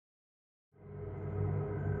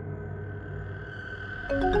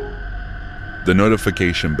The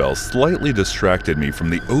notification bell slightly distracted me from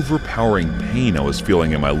the overpowering pain I was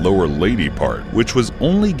feeling in my lower lady part, which was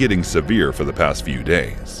only getting severe for the past few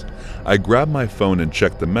days. I grabbed my phone and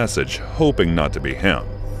checked the message, hoping not to be him.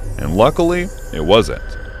 And luckily, it wasn't.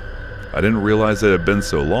 I didn't realize it had been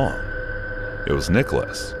so long. It was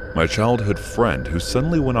Nicholas, my childhood friend who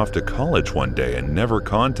suddenly went off to college one day and never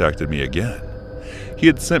contacted me again. He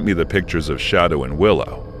had sent me the pictures of Shadow and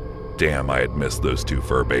Willow. Damn, I had missed those two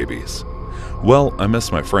fur babies. Well, I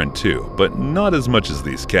miss my friend too, but not as much as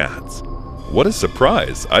these cats. What a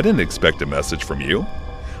surprise! I didn't expect a message from you.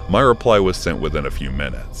 My reply was sent within a few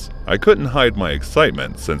minutes. I couldn't hide my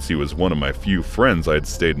excitement since he was one of my few friends I had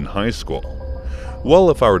stayed in high school.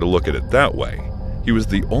 Well, if I were to look at it that way, he was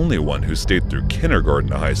the only one who stayed through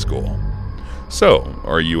kindergarten to high school. So,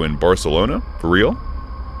 are you in Barcelona? For real?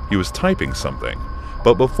 He was typing something,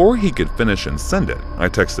 but before he could finish and send it, I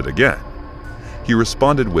texted again. He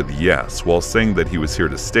responded with yes while saying that he was here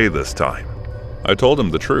to stay this time. I told him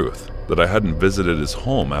the truth, that I hadn't visited his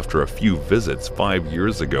home after a few visits 5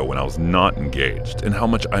 years ago when I was not engaged, and how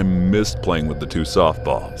much I missed playing with the two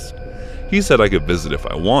softballs. He said I could visit if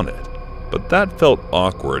I wanted, but that felt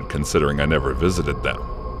awkward considering I never visited them.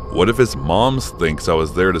 What if his mom thinks I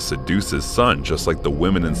was there to seduce his son, just like the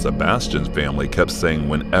women in Sebastian's family kept saying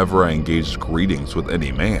whenever I engaged greetings with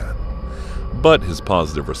any man? But his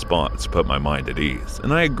positive response put my mind at ease,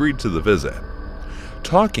 and I agreed to the visit.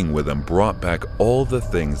 Talking with him brought back all the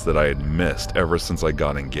things that I had missed ever since I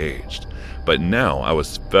got engaged, but now I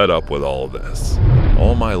was fed up with all of this.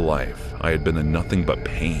 All my life, I had been in nothing but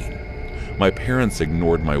pain. My parents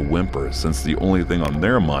ignored my whimpers since the only thing on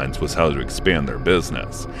their minds was how to expand their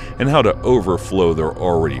business, and how to overflow their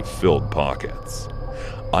already filled pockets.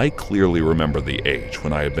 I clearly remember the age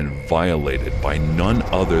when I had been violated by none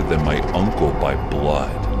other than my uncle by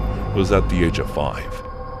blood. It was at the age of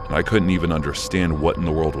 5, and I couldn't even understand what in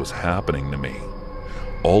the world was happening to me.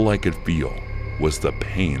 All I could feel was the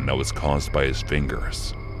pain that was caused by his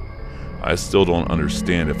fingers. I still don't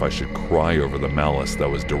understand if I should cry over the malice that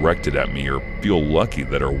was directed at me or feel lucky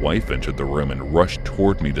that her wife entered the room and rushed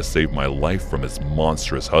toward me to save my life from his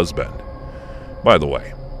monstrous husband. By the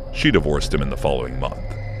way, she divorced him in the following month.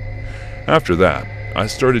 After that, I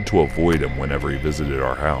started to avoid him whenever he visited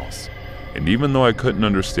our house, and even though I couldn't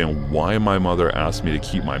understand why my mother asked me to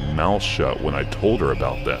keep my mouth shut when I told her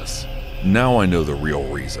about this, now I know the real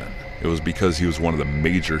reason. It was because he was one of the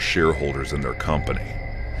major shareholders in their company.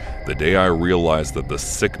 The day I realized that the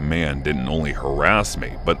sick man didn't only harass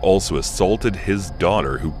me, but also assaulted his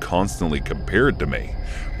daughter who constantly compared to me,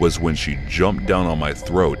 was when she jumped down on my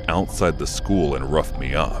throat outside the school and roughed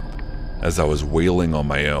me up. As I was wailing on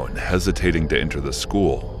my own, hesitating to enter the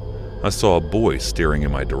school, I saw a boy staring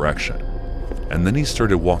in my direction, and then he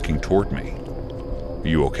started walking toward me. "Are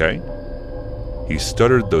you okay?" He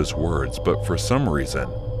stuttered those words, but for some reason,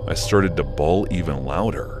 I started to bawl even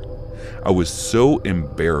louder. I was so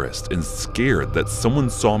embarrassed and scared that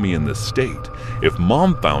someone saw me in this state. If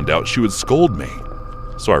Mom found out, she would scold me.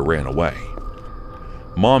 So I ran away.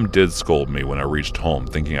 Mom did scold me when I reached home,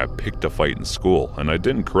 thinking I picked a fight in school, and I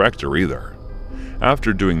didn't correct her either.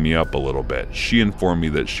 After doing me up a little bit, she informed me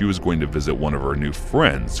that she was going to visit one of her new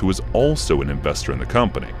friends who was also an investor in the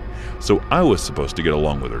company, so I was supposed to get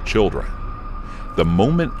along with her children. The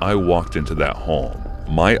moment I walked into that home,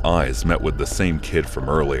 my eyes met with the same kid from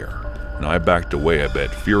earlier, and I backed away a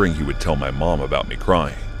bit, fearing he would tell my mom about me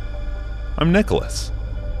crying. "I'm Nicholas."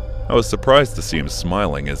 I was surprised to see him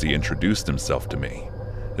smiling as he introduced himself to me,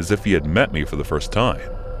 as if he had met me for the first time.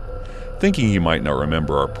 Thinking he might not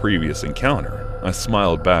remember our previous encounter, I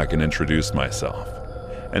smiled back and introduced myself.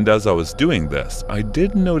 And as I was doing this, I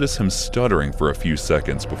did notice him stuttering for a few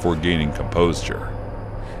seconds before gaining composure.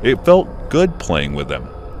 It felt good playing with him,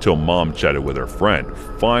 till Mom chatted with her friend.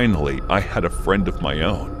 Finally, I had a friend of my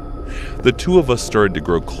own. The two of us started to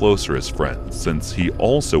grow closer as friends, since he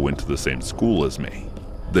also went to the same school as me.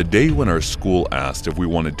 The day when our school asked if we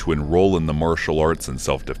wanted to enroll in the martial arts and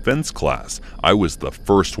self-defense class, I was the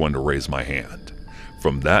first one to raise my hand.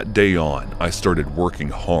 From that day on, I started working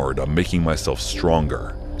hard on making myself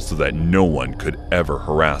stronger so that no one could ever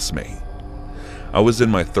harass me. I was in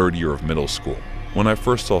my 3rd year of middle school when I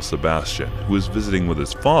first saw Sebastian, who was visiting with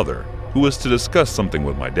his father, who was to discuss something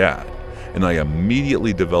with my dad, and I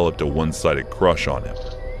immediately developed a one-sided crush on him.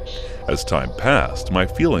 As time passed, my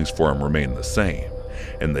feelings for him remained the same.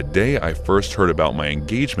 And the day I first heard about my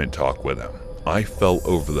engagement talk with him, I fell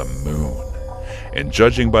over the moon. And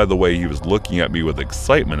judging by the way he was looking at me with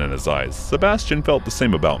excitement in his eyes, Sebastian felt the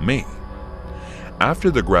same about me.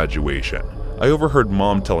 After the graduation, I overheard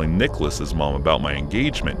Mom telling Nicholas's mom about my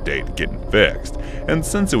engagement date getting fixed, and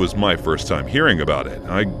since it was my first time hearing about it,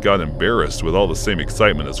 I got embarrassed with all the same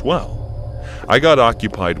excitement as well. I got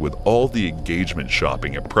occupied with all the engagement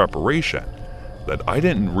shopping and preparation that I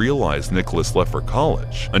didn't realize Nicholas left for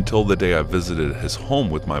college until the day I visited his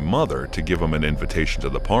home with my mother to give him an invitation to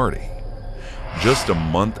the party. Just a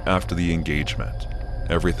month after the engagement,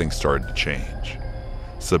 everything started to change.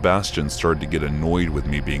 Sebastian started to get annoyed with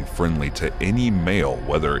me being friendly to any male,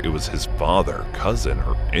 whether it was his father, cousin,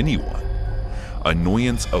 or anyone.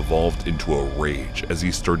 Annoyance evolved into a rage as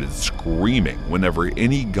he started screaming whenever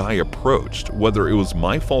any guy approached, whether it was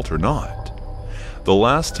my fault or not. The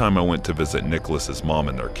last time I went to visit Nicholas's mom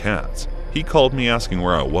and their cats, he called me asking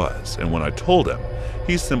where I was, and when I told him,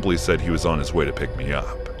 he simply said he was on his way to pick me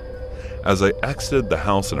up. As I exited the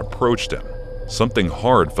house and approached him, something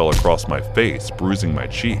hard fell across my face, bruising my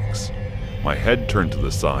cheeks. My head turned to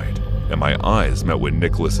the side, and my eyes met with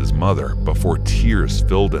Nicholas's mother before tears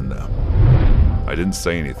filled in them. I didn't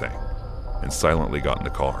say anything, and silently got in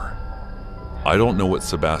the car. I don't know what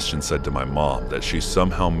Sebastian said to my mom that she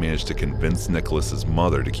somehow managed to convince Nicholas's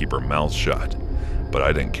mother to keep her mouth shut, but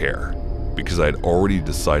I didn't care, because I had already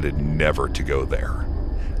decided never to go there.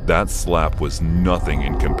 That slap was nothing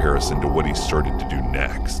in comparison to what he started to do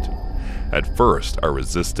next. At first, I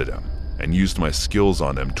resisted him and used my skills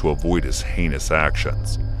on him to avoid his heinous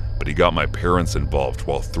actions, but he got my parents involved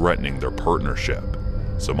while threatening their partnership,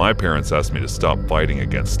 so my parents asked me to stop fighting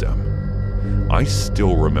against him. I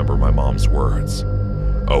still remember my mom's words.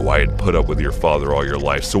 "Oh, I had put up with your father all your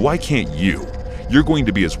life, so why can't you? You're going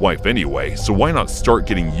to be his wife anyway, so why not start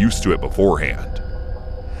getting used to it beforehand?"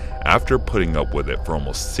 After putting up with it for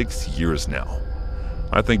almost 6 years now,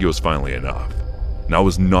 I think it was finally enough, and I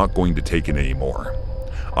was not going to take it anymore.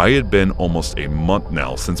 I had been almost a month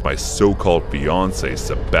now since my so-called fiancé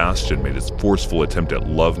Sebastian made his forceful attempt at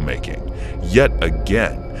lovemaking, yet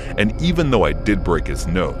again, and even though I did break his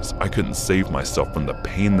nose, I couldn't save myself from the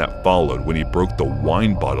pain that followed when he broke the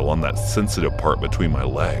wine bottle on that sensitive part between my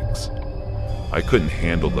legs. I couldn't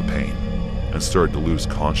handle the pain and started to lose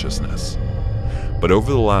consciousness. But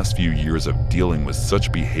over the last few years of dealing with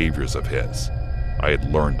such behaviors of his, I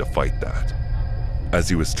had learned to fight that. As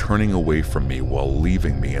he was turning away from me while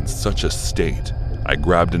leaving me in such a state, I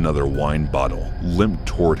grabbed another wine bottle, limped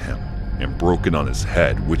toward him, and broke it on his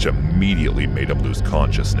head, which immediately made him lose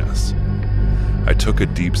consciousness. I took a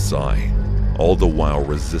deep sigh, all the while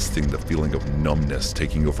resisting the feeling of numbness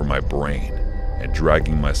taking over my brain and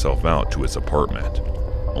dragging myself out to his apartment,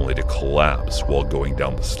 only to collapse while going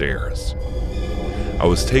down the stairs. I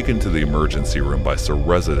was taken to the emergency room by some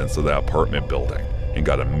residents of that apartment building and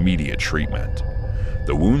got immediate treatment.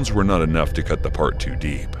 The wounds were not enough to cut the part too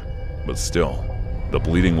deep, but still, the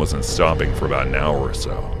bleeding wasn't stopping for about an hour or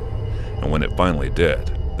so, and when it finally did,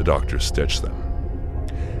 the doctors stitched them.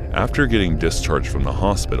 After getting discharged from the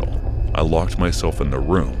hospital, I locked myself in the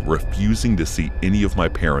room, refusing to see any of my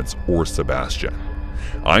parents or Sebastian.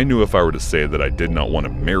 I knew if I were to say that I did not want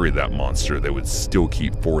to marry that monster, they would still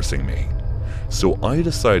keep forcing me. So I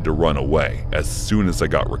decided to run away as soon as I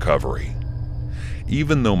got recovery.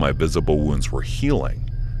 Even though my visible wounds were healing,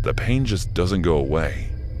 the pain just doesn't go away,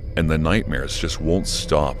 and the nightmares just won't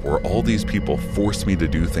stop where all these people force me to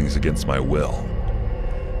do things against my will.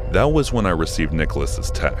 That was when I received Nicholas's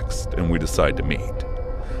text and we decided to meet.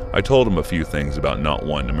 I told him a few things about not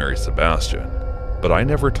wanting to marry Sebastian, but I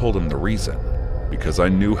never told him the reason, because I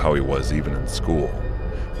knew how he was even in school.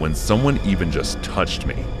 When someone even just touched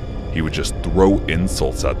me, he would just throw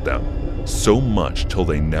insults at them, so much till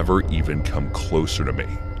they never even come closer to me.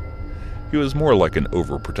 He was more like an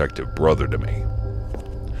overprotective brother to me.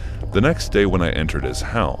 The next day when I entered his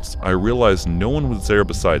house, I realized no one was there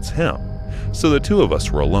besides him, so the two of us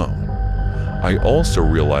were alone. I also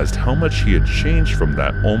realized how much he had changed from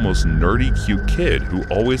that almost nerdy cute kid who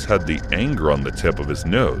always had the anger on the tip of his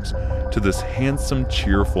nose to this handsome,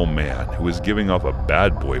 cheerful man who was giving off a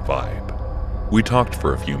bad boy vibe. We talked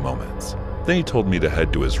for a few moments. Then he told me to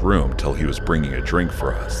head to his room till he was bringing a drink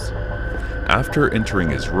for us. After entering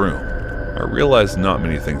his room, I realized not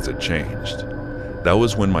many things had changed. That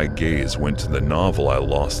was when my gaze went to the novel I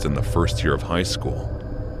lost in the first year of high school.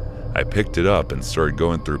 I picked it up and started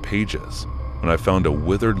going through pages when I found a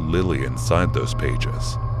withered lily inside those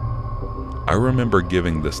pages. I remember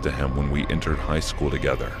giving this to him when we entered high school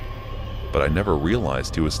together, but I never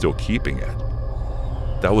realized he was still keeping it.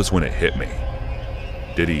 That was when it hit me.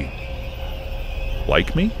 Did he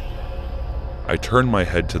like me? I turned my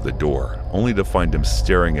head to the door, only to find him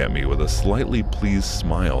staring at me with a slightly pleased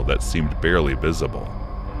smile that seemed barely visible.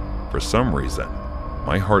 For some reason,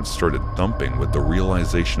 My heart started thumping with the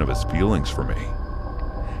realization of his feelings for me.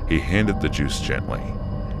 He handed the juice gently,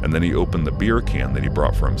 and then he opened the beer can that he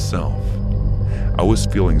brought for himself. I was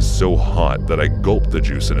feeling so hot that I gulped the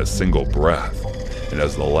juice in a single breath, and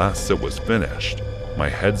as the last sip was finished, my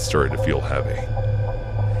head started to feel heavy.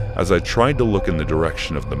 As I tried to look in the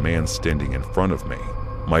direction of the man standing in front of me,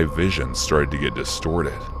 my vision started to get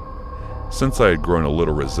distorted. Since I had grown a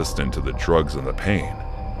little resistant to the drugs and the pain,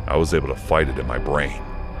 I was able to fight it in my brain.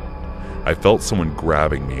 I felt someone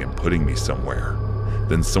grabbing me and putting me somewhere.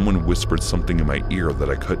 Then someone whispered something in my ear that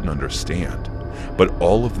I couldn't understand. But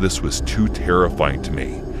all of this was too terrifying to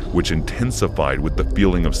me, which intensified with the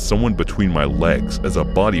feeling of someone between my legs as a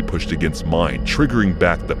body pushed against mine, triggering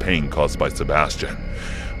back the pain caused by Sebastian.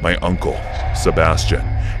 My uncle, Sebastian,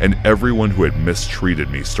 and everyone who had mistreated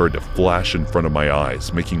me started to flash in front of my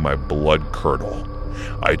eyes, making my blood curdle.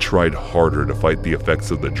 I tried harder to fight the effects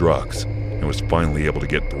of the drugs and was finally able to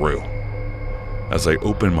get through. As I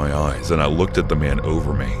opened my eyes and I looked at the man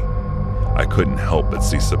over me, I couldn't help but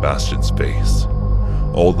see Sebastian's face.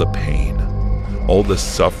 All the pain, all the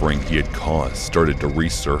suffering he had caused started to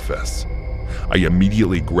resurface. I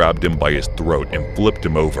immediately grabbed him by his throat and flipped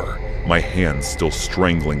him over, my hands still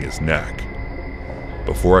strangling his neck.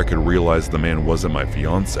 Before I could realize the man wasn't my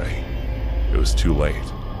fiancé, it was too late.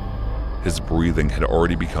 His breathing had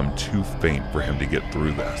already become too faint for him to get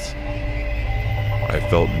through this. I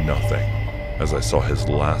felt nothing as I saw his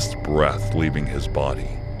last breath leaving his body.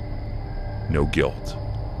 No guilt,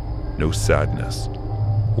 no sadness,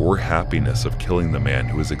 or happiness of killing the man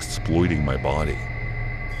who was exploiting my body.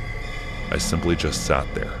 I simply just sat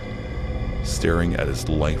there, staring at his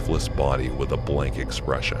lifeless body with a blank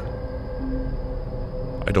expression.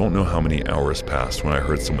 I don't know how many hours passed when I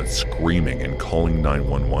heard someone screaming and calling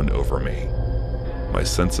 911 over me. My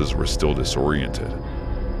senses were still disoriented,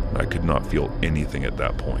 and I could not feel anything at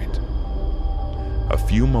that point. A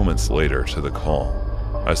few moments later to the call,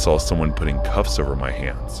 I saw someone putting cuffs over my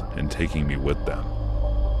hands and taking me with them.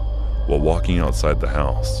 While walking outside the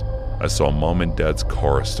house, I saw Mom and Dad's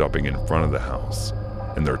car stopping in front of the house,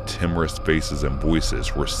 and their timorous faces and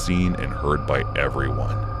voices were seen and heard by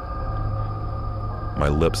everyone. My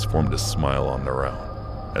lips formed a smile on their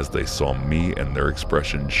own as they saw me, and their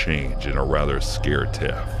expression change in a rather scared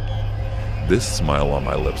tiff. This smile on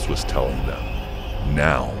my lips was telling them,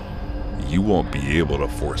 "Now, you won't be able to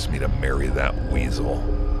force me to marry that weasel."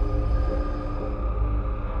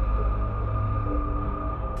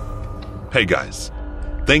 Hey guys,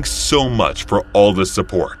 thanks so much for all the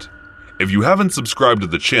support. If you haven't subscribed to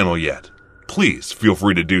the channel yet, please feel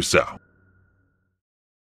free to do so.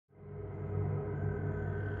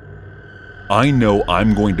 I know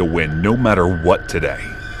I'm going to win no matter what today.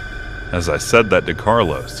 As I said that to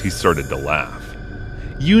Carlos, he started to laugh.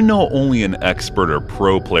 "You know only an expert or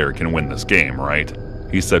pro player can win this game, right?"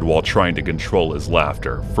 he said while trying to control his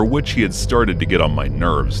laughter, for which he had started to get on my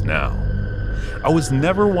nerves now. I was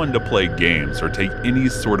never one to play games or take any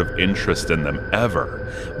sort of interest in them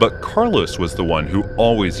ever, but Carlos was the one who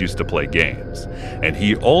always used to play games, and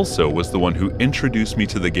he also was the one who introduced me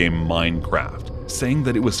to the game Minecraft, saying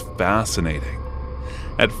that it was fascinating.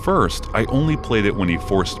 At first, I only played it when he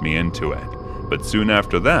forced me into it, but soon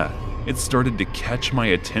after that, it started to catch my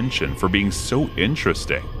attention for being so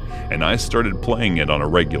interesting, and I started playing it on a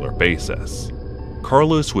regular basis.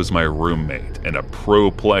 Carlos was my roommate and a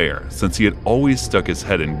pro player since he had always stuck his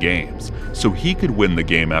head in games, so he could win the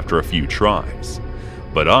game after a few tries.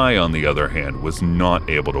 But I, on the other hand, was not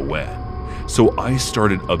able to win, so I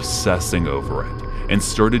started obsessing over it and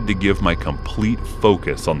started to give my complete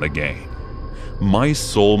focus on the game. My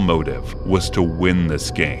sole motive was to win this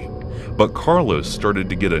game, but Carlos started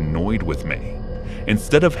to get annoyed with me.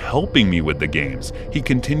 Instead of helping me with the games, he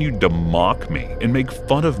continued to mock me and make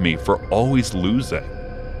fun of me for always losing.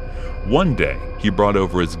 One day, he brought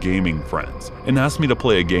over his gaming friends and asked me to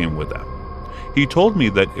play a game with them. He told me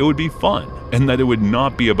that it would be fun and that it would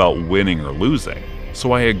not be about winning or losing,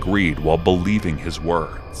 so I agreed while believing his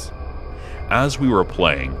words. As we were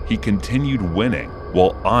playing, he continued winning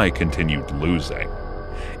while I continued losing.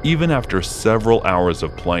 Even after several hours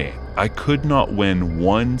of playing, I could not win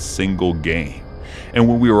one single game. And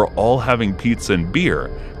when we were all having pizza and beer,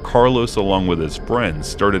 Carlos, along with his friends,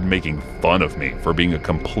 started making fun of me for being a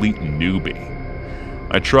complete newbie.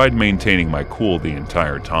 I tried maintaining my cool the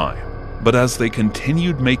entire time, but as they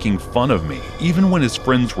continued making fun of me, even when his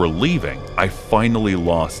friends were leaving, I finally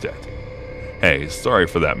lost it. "Hey, sorry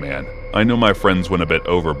for that, man. I know my friends went a bit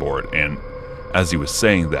overboard," and as he was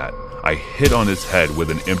saying that, I hit on his head with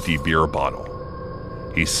an empty beer bottle.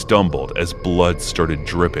 He stumbled as blood started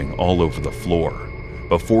dripping all over the floor,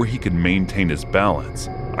 Before he could maintain his balance,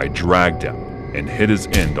 I dragged him and hit his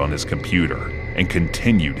end on his computer and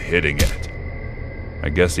continued hitting it. I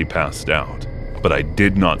guess he passed out, but I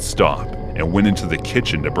did not stop and went into the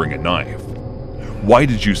kitchen to bring a knife. "Why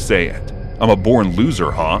did you say it? I'm a born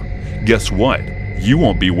loser, huh? Guess what? You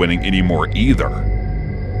won't be winning anymore either."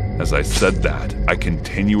 As I said that, I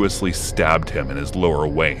continuously stabbed him in his lower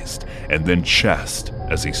waist and then chest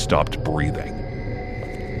as he stopped breathing.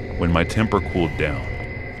 When my temper cooled down,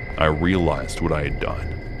 I realized what I had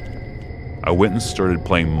done. I went and started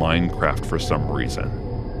playing Minecraft for some reason,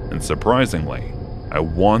 and surprisingly, I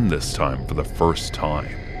won this time for the first time.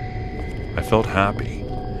 I felt happy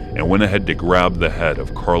and went ahead to grab the head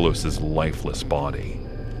of Carlos's lifeless body.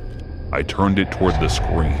 I turned it toward the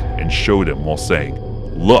screen and showed him while saying,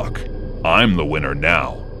 "Look, I'm the winner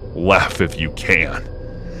now. Laugh if you can."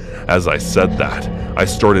 As I said that, I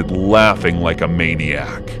started laughing like a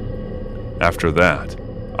maniac. After that,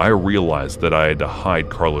 I realized that I had to hide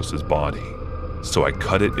Carlos's body, so I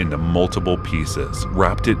cut it into multiple pieces,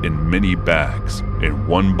 wrapped it in many bags, and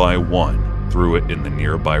one by one threw it in the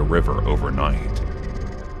nearby river overnight.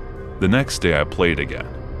 The next day I played again,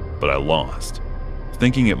 but I lost.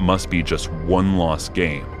 Thinking it must be just one lost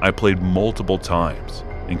game, I played multiple times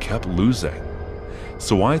and kept losing.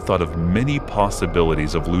 So I thought of many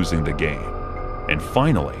possibilities of losing the game, and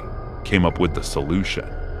finally came up with the solution.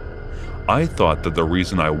 I thought that the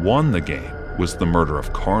reason I won the game was the murder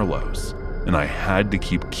of Carlos, and I had to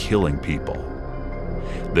keep killing people.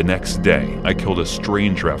 The next day, I killed a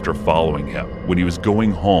stranger after following him when he was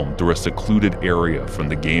going home through a secluded area from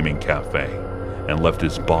the gaming cafe, and left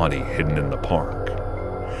his body hidden in the park.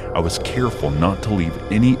 I was careful not to leave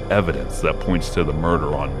any evidence that points to the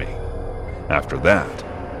murder on me. After that,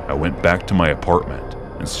 I went back to my apartment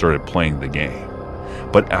and started playing the game.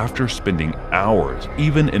 But after spending hours,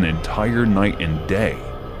 even an entire night and day,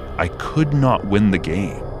 I could not win the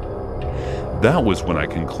game. That was when I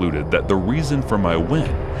concluded that the reason for my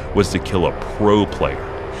win was to kill a pro player,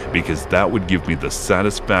 because that would give me the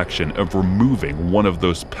satisfaction of removing one of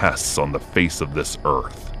those pests on the face of this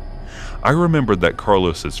earth. I remembered that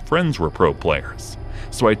Carlos's friends were pro players,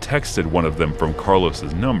 so I texted one of them from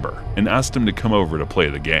Carlos's number and asked him to come over to play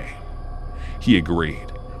the game. He agreed,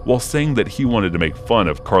 while saying that he wanted to make fun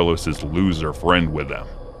of Carlos's loser friend with him,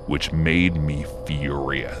 which made me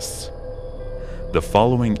furious. The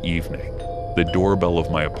following evening, the doorbell of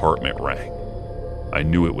my apartment rang. I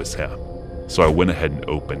knew it was him, so I went ahead and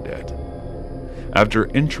opened it. After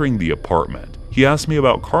entering the apartment, he asked me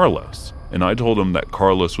about Carlos, and I told him that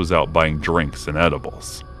Carlos was out buying drinks and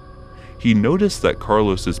edibles. He noticed that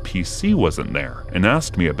Carlos's PC wasn't there and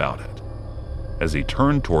asked me about it. As he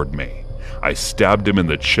turned toward me, I stabbed him in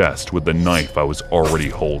the chest with the knife I was already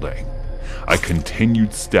holding. I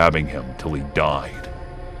continued stabbing him till he died.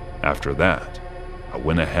 After that, I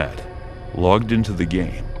went ahead, logged into the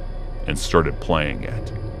game, and started playing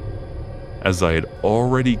it. As I had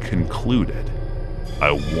already concluded,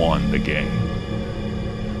 I won the game.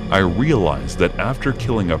 I realized that after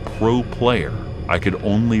killing a pro player, I could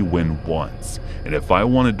only win once, and if I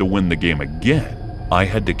wanted to win the game again, I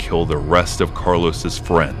had to kill the rest of Carlos's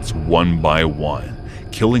friends one by one,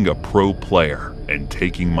 killing a pro player and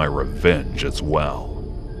taking my revenge as well.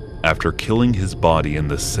 After killing his body in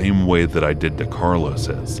the same way that I did to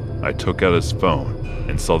Carlos's, I took out his phone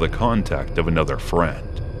and saw the contact of another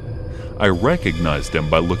friend. I recognized him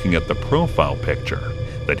by looking at the profile picture,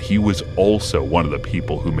 that he was also one of the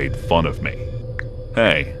people who made fun of me.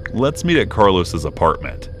 "Hey, let's meet at Carlos's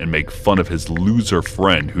apartment and make fun of his loser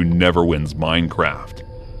friend who never wins Minecraft."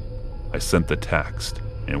 I sent the text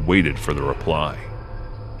and waited for the reply.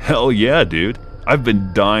 "Hell yeah, dude. I've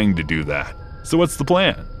been dying to do that. So what's the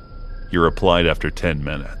plan?" He replied after 10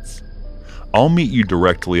 minutes. "I'll meet you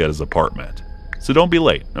directly at his apartment, so don't be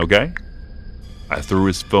late, okay?" I threw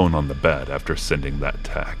his phone on the bed after sending that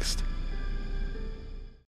text.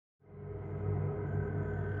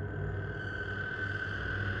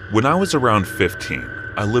 When I was around 15,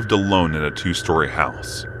 I lived alone in a 2-story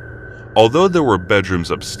house. Although there were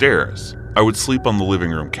bedrooms upstairs, I would sleep on the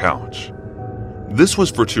living room couch. This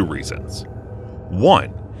was for 2 reasons. One,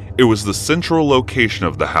 it was the central location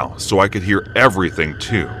of the house, so I could hear everything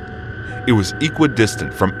too. It was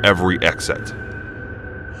equidistant from every exit.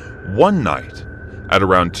 One night, at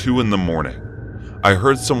around 2 in the morning, I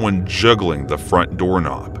heard someone juggling the front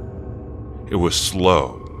doorknob. It was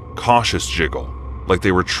slow, cautious jiggle, like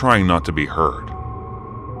they were trying not to be heard.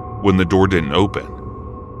 When the door didn't open,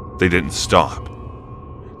 they didn't stop.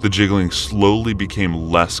 The jiggling slowly became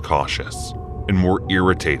less cautious and more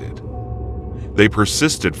irritated. They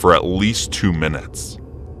persisted for at least 2 minutes.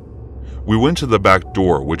 We went to the back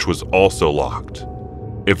door, which was also locked.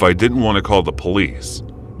 If I didn't want to call the police,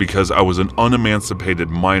 because I was an unemancipated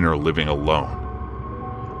minor living alone.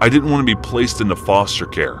 I didn't want to be placed into foster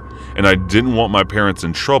care, and I didn't want my parents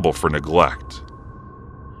in trouble for neglect.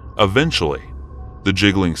 Eventually, the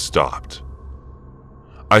jiggling stopped.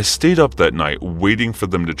 I stayed up that night waiting for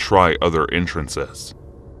them to try other entrances,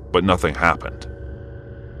 but nothing happened.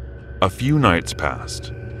 A few nights passed,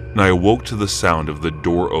 and I awoke to the sound of the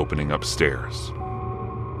door opening upstairs.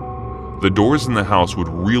 The doors in the house would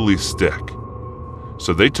really stick,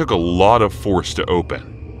 so they took a lot of force to open.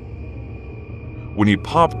 When he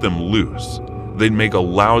popped them loose, they'd make a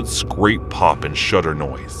loud scrape pop and shutter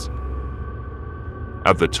noise.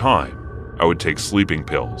 At the time, I would take sleeping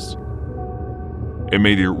pills. It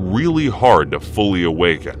made it really hard to fully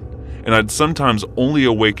awaken, and I'd sometimes only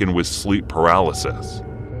awaken with sleep paralysis.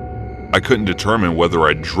 I couldn't determine whether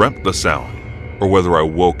I dreamt the sound or whether I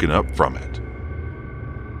woken up from it.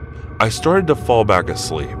 I started to fall back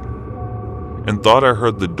asleep and thought I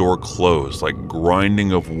heard the door close like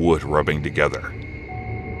grinding of wood rubbing together.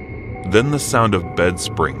 Then the sound of bed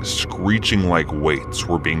springs screeching like weights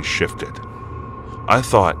were being shifted. I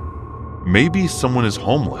thought, maybe someone is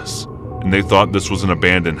homeless and they thought this was an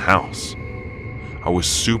abandoned house. I was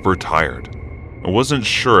super tired. I wasn't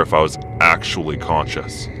sure if I was actually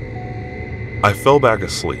conscious. I fell back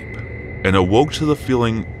asleep and awoke to the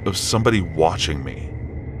feeling of somebody watching me.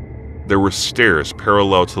 There were stairs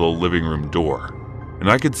parallel to the living room door,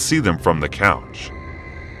 and I could see them from the couch.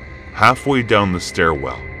 Halfway down the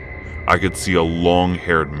stairwell, I could see a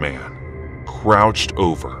long-haired man, crouched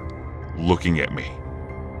over, looking at me.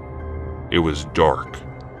 It was dark,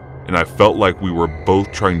 and I felt like we were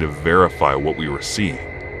both trying to verify what we were seeing.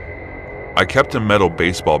 I kept a metal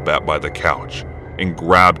baseball bat by the couch and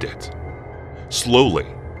grabbed it. Slowly,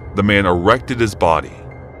 the man erected his body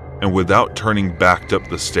and without turning backed up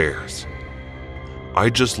the stairs. I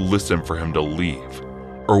just listened for him to leave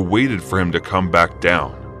or waited for him to come back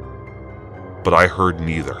down. But I heard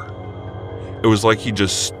neither. It was like he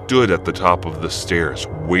just stood at the top of the stairs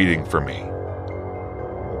waiting for me.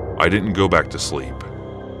 I didn't go back to sleep.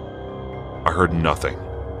 I heard nothing,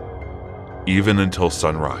 even until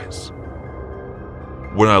sunrise.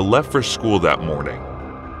 When I left for school that morning,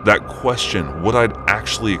 that questioned what I'd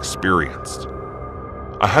actually experienced.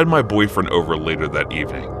 I had my boyfriend over later that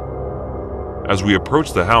evening. As we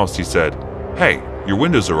approached the house, he said, "Hey, your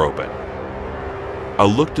windows are open." I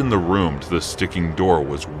looked in the room to the sticking door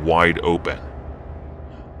was wide open.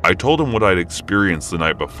 I told him what I'd experienced the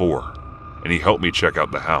night before, and he helped me check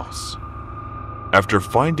out the house. After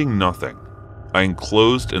finding nothing, I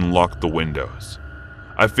enclosed and locked the windows.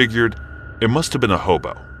 I figured it must have been a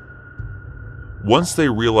hobo. Once they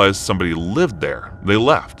realized somebody lived there, they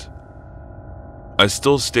left. I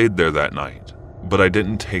still stayed there that night, but I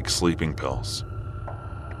didn't take sleeping pills.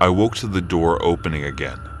 I woke to the door opening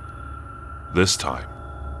again. This time,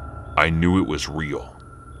 I knew it was real.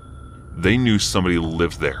 They knew somebody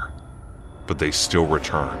lived there, but they still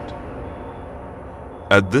returned.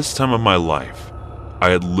 At this time of my life, I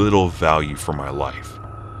had little value for my life.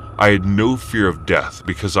 I had no fear of death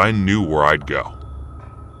because I knew where I'd go.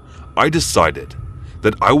 I decided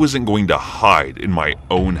that I wasn't going to hide in my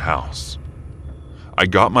own house. I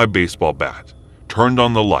got my baseball bat, turned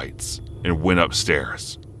on the lights, and went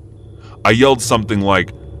upstairs. I yelled something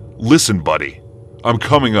like, "Listen, buddy, I'm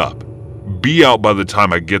coming up. Be out by the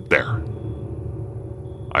time I get there."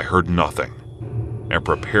 I heard nothing and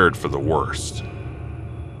prepared for the worst.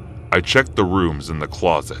 I checked the rooms and the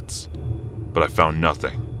closets, but I found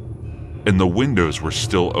nothing, and the windows were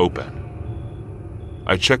still open.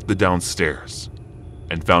 I checked the downstairs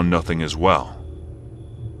and found nothing as well.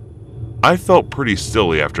 I felt pretty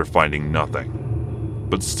silly after finding nothing,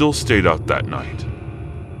 but still stayed up that night.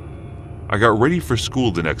 I got ready for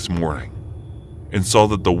school the next morning and saw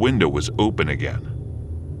that the window was open again.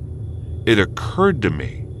 It occurred to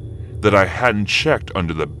me that I hadn't checked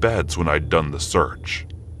under the beds when I'd done the search.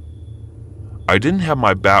 I didn't have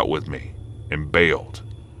my bat with me and bailed.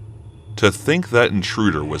 To think that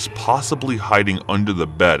intruder was possibly hiding under the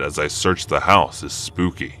bed as I searched the house is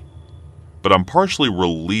spooky, but I'm partially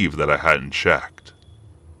relieved that I hadn't checked.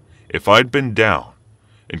 If I'd been down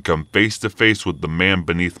and come face to face with the man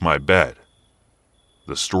beneath my bed,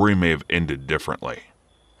 the story may have ended differently.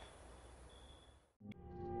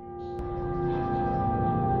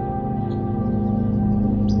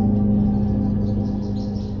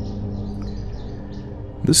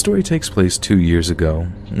 This story takes place 2 years ago,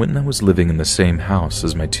 when I was living in the same house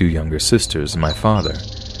as my 2 younger sisters and my father.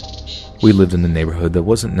 We lived in a neighborhood that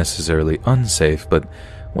wasn't necessarily unsafe, but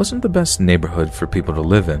wasn't the best neighborhood for people to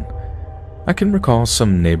live in. I can recall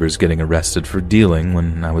some neighbors getting arrested for dealing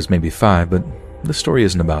when I was maybe 5, but the story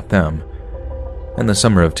isn't about them. In the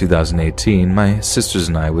summer of 2018, my sisters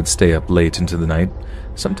and I would stay up late into the night,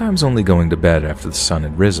 sometimes only going to bed after the sun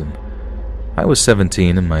had risen. I was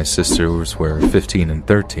 17 and my sisters were 15 and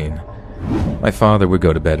 13. My father would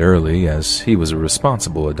go to bed early, as he was a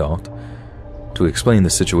responsible adult. To explain the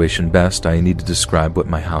situation best, I need to describe what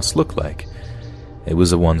my house looked like. It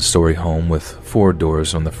was a one-story home with 4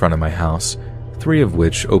 doors on the front of my house, 3 of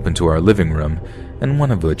which opened to our living room, and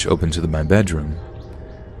 1 of which opened to my bedroom.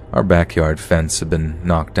 Our backyard fence had been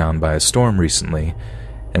knocked down by a storm recently,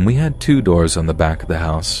 and we had 2 doors on the back of the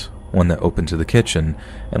house, one that opened to the kitchen,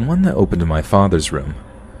 and one that opened to my father's room.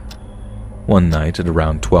 One night at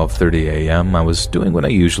around 12:30 a.m., I was doing what I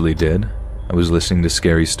usually did. I was listening to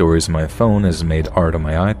scary stories on my phone as I made art on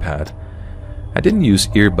my iPad. I didn't use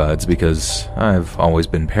earbuds because I've always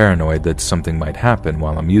been paranoid that something might happen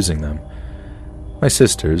while I'm using them. My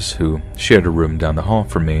sisters, who shared a room down the hall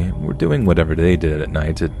from me, were doing whatever they did at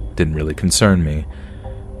night. It didn't really concern me.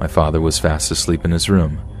 My father was fast asleep in his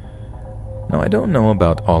room. Now, I don't know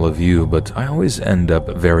about all of you, but I always end up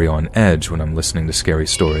very on edge when I'm listening to scary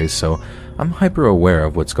stories, so I'm hyper-aware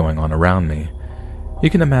of what's going on around me. You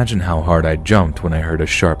can imagine how hard I jumped when I heard a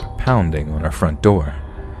sharp pounding on our front door.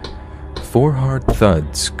 4 hard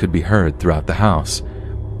thuds could be heard throughout the house,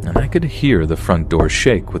 and I could hear the front door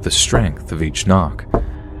shake with the strength of each knock.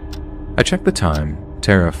 I checked the time,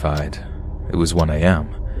 terrified. It was 1 a.m.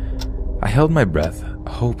 I held my breath,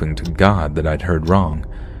 hoping to God that I'd heard wrong.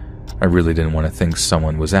 I really didn't want to think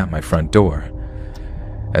someone was at my front door.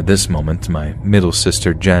 At this moment, my middle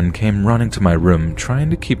sister Jen came running to my room, trying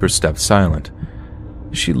to keep her steps silent.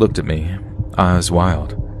 She looked at me, eyes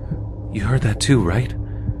wild. "You heard that too, right?"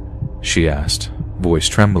 she asked, voice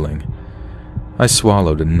trembling. I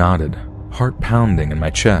swallowed and nodded, heart pounding in my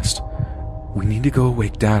chest. "We need to go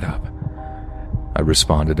wake Dad up." I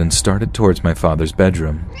responded and started towards my father's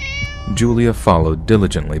bedroom. Julia followed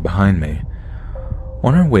diligently behind me.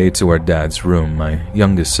 On our way to our dad's room, my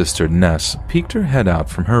youngest sister Ness peeked her head out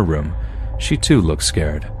from her room. She too looked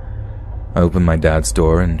scared. I opened my dad's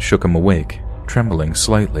door and shook him awake, trembling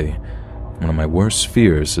slightly. One of my worst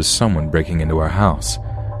fears is someone breaking into our house.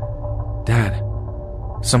 "Dad,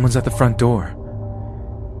 someone's at the front door."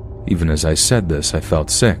 Even as I said this, I felt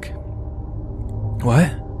sick. "What?"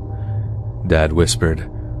 Dad whispered,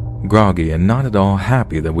 groggy and not at all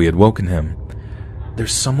happy that we had woken him.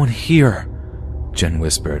 "There's someone here," Jen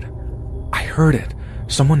whispered. "I heard it.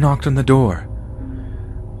 Someone knocked on the door."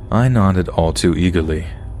 I nodded all too eagerly.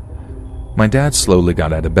 My dad slowly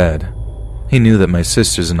got out of bed. He knew that my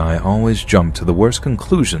sisters and I always jumped to the worst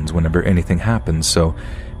conclusions whenever anything happened, so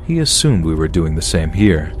he assumed we were doing the same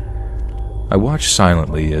here. I watched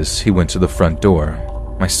silently as he went to the front door,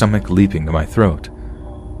 my stomach leaping to my throat.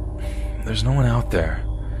 "There's no one out there,"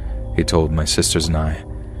 he told my sisters and I,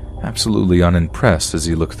 absolutely unimpressed as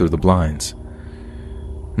he looked through the blinds.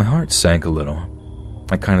 My heart sank a little.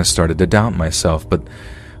 I kind of started to doubt myself, but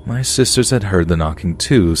my sisters had heard the knocking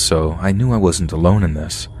too, so I knew I wasn't alone in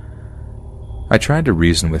this. I tried to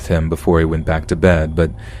reason with him before he went back to bed,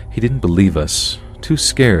 but he didn't believe us, too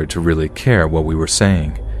scared to really care what we were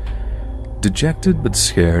saying. Dejected but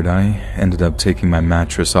scared, I ended up taking my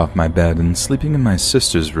mattress off my bed and sleeping in my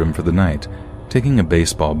sister's room for the night, taking a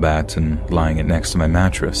baseball bat and lying it next to my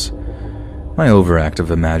mattress. My overactive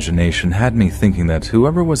imagination had me thinking that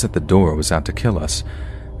whoever was at the door was out to kill us,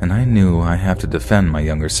 and I knew I have to defend my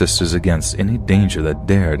younger sisters against any danger that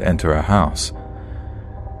dared enter our house.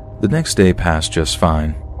 The next day passed just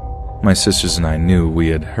fine. My sisters and I knew we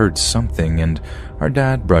had heard something, and our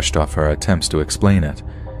dad brushed off our attempts to explain it.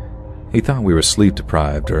 He thought we were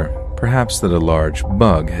sleep-deprived, or perhaps that a large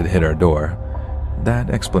bug had hit our door. That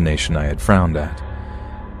explanation I had frowned at.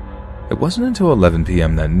 It wasn't until 11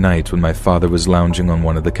 p.m. that night, when my father was lounging on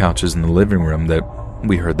one of the couches in the living room, that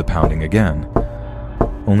we heard the pounding again.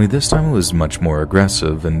 Only this time it was much more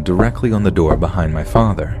aggressive and directly on the door behind my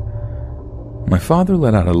father. My father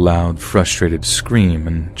let out a loud, frustrated scream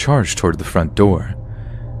and charged toward the front door.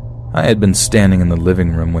 I had been standing in the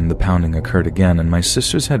living room when the pounding occurred again, and my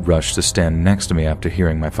sisters had rushed to stand next to me after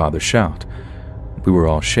hearing my father shout. We were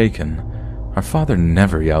all shaken. Our father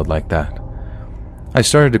never yelled like that. I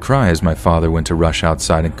started to cry as my father went to rush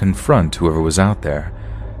outside and confront whoever was out there.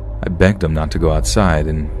 I begged him not to go outside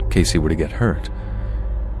in case he were to get hurt.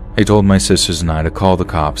 He told my sisters and I to call the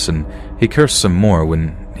cops, and he cursed some more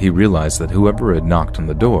when he realized that whoever had knocked on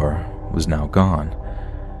the door was now gone.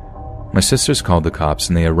 My sisters called the cops,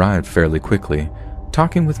 and they arrived fairly quickly,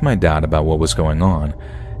 talking with my dad about what was going on,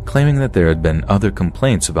 claiming that there had been other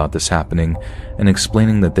complaints about this happening and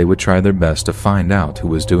explaining that they would try their best to find out who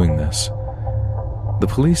was doing this. The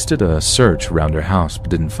police did a search around her house but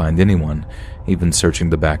didn't find anyone, even searching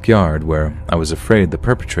the backyard where I was afraid the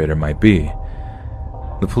perpetrator might be.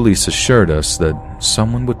 The police assured us that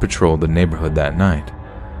someone would patrol the neighborhood that night.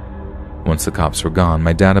 Once the cops were gone,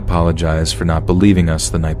 my dad apologized for not believing us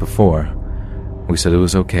the night before. We said it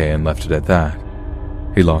was okay and left it at that.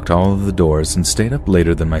 He locked all of the doors and stayed up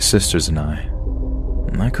later than my sisters and I.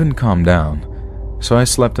 I couldn't calm down, so I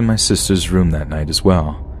slept in my sister's room that night as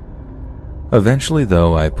well. Eventually,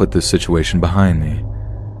 though, I put this situation behind me.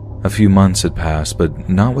 A few months had passed, but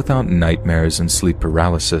not without nightmares and sleep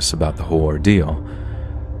paralysis about the whole ordeal.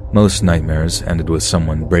 Most nightmares ended with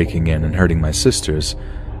someone breaking in and hurting my sisters.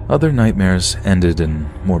 Other nightmares ended in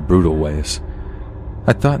more brutal ways.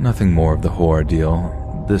 I thought nothing more of the whole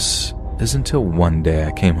ordeal. This is until one day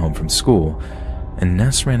I came home from school, and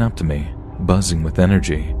Ness ran up to me, buzzing with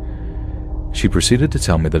energy. She proceeded to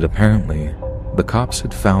tell me that apparently the cops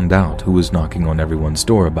had found out who was knocking on everyone's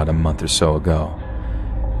door about a month or so ago.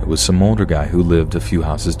 It was some older guy who lived a few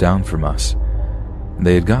houses down from us.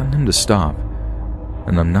 They had gotten him to stop,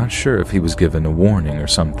 and I'm not sure if he was given a warning or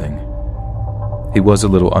something. He was a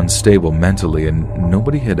little unstable mentally, and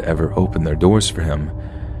nobody had ever opened their doors for him.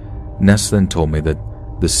 Ness then told me that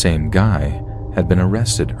the same guy had been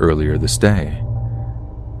arrested earlier this day.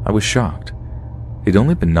 I was shocked. He'd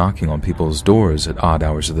only been knocking on people's doors at odd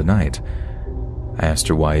hours of the night. I asked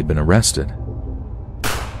her why he'd been arrested.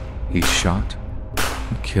 He shot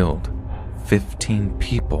and killed 15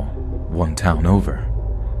 people one town over,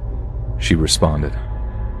 she responded.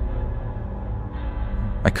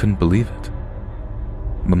 I couldn't believe it,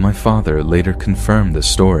 but my father later confirmed this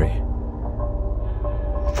story.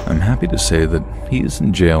 I'm happy to say that he is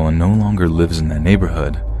in jail and no longer lives in that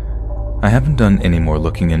neighborhood. I haven't done any more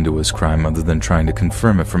looking into his crime other than trying to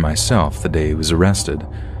confirm it for myself the day he was arrested.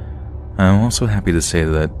 I'm also happy to say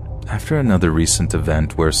that after another recent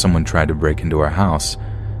event where someone tried to break into our house,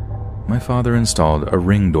 my father installed a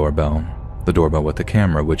Ring doorbell, the doorbell with the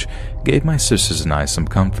camera, which gave my sisters and I some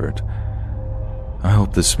comfort. I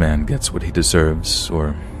hope this man gets what he deserves,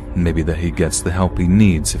 or maybe that he gets the help he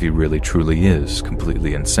needs if he really truly is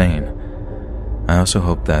completely insane. I also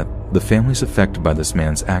hope that the families affected by this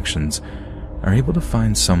man's actions are able to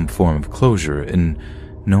find some form of closure in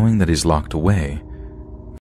knowing that he's locked away